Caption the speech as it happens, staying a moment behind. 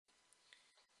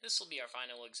This will be our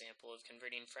final example of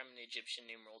converting from an Egyptian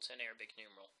numeral to an Arabic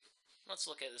numeral. Let's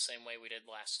look at it the same way we did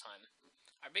last time.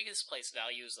 Our biggest place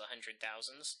value is the hundred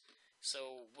thousands,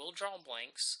 so we'll draw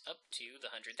blanks up to the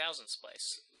hundred thousandths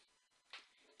place.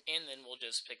 And then we'll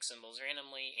just pick symbols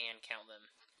randomly and count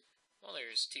them. Well,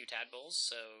 there's 2 tadpoles,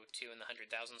 so 2 in the hundred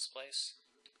thousandths place.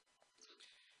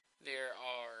 There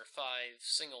are 5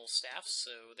 single staffs,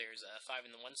 so there's a 5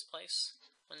 in the ones place.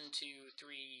 1, 2,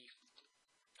 3,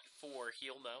 4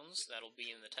 heel bones, that'll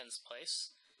be in the tens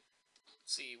place.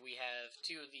 Let's see, we have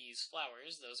 2 of these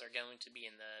flowers, those are going to be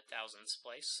in the thousands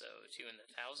place, so 2 in the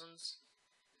thousands.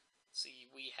 Let's see,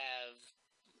 we have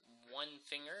 1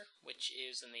 finger, which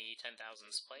is in the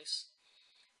 10,000ths place.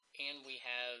 And we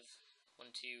have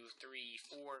 1, 2, 3,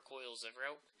 4 coils of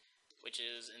rope, which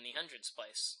is in the hundreds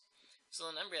place. So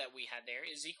the number that we had there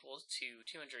is equal to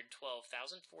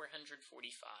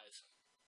 212,445.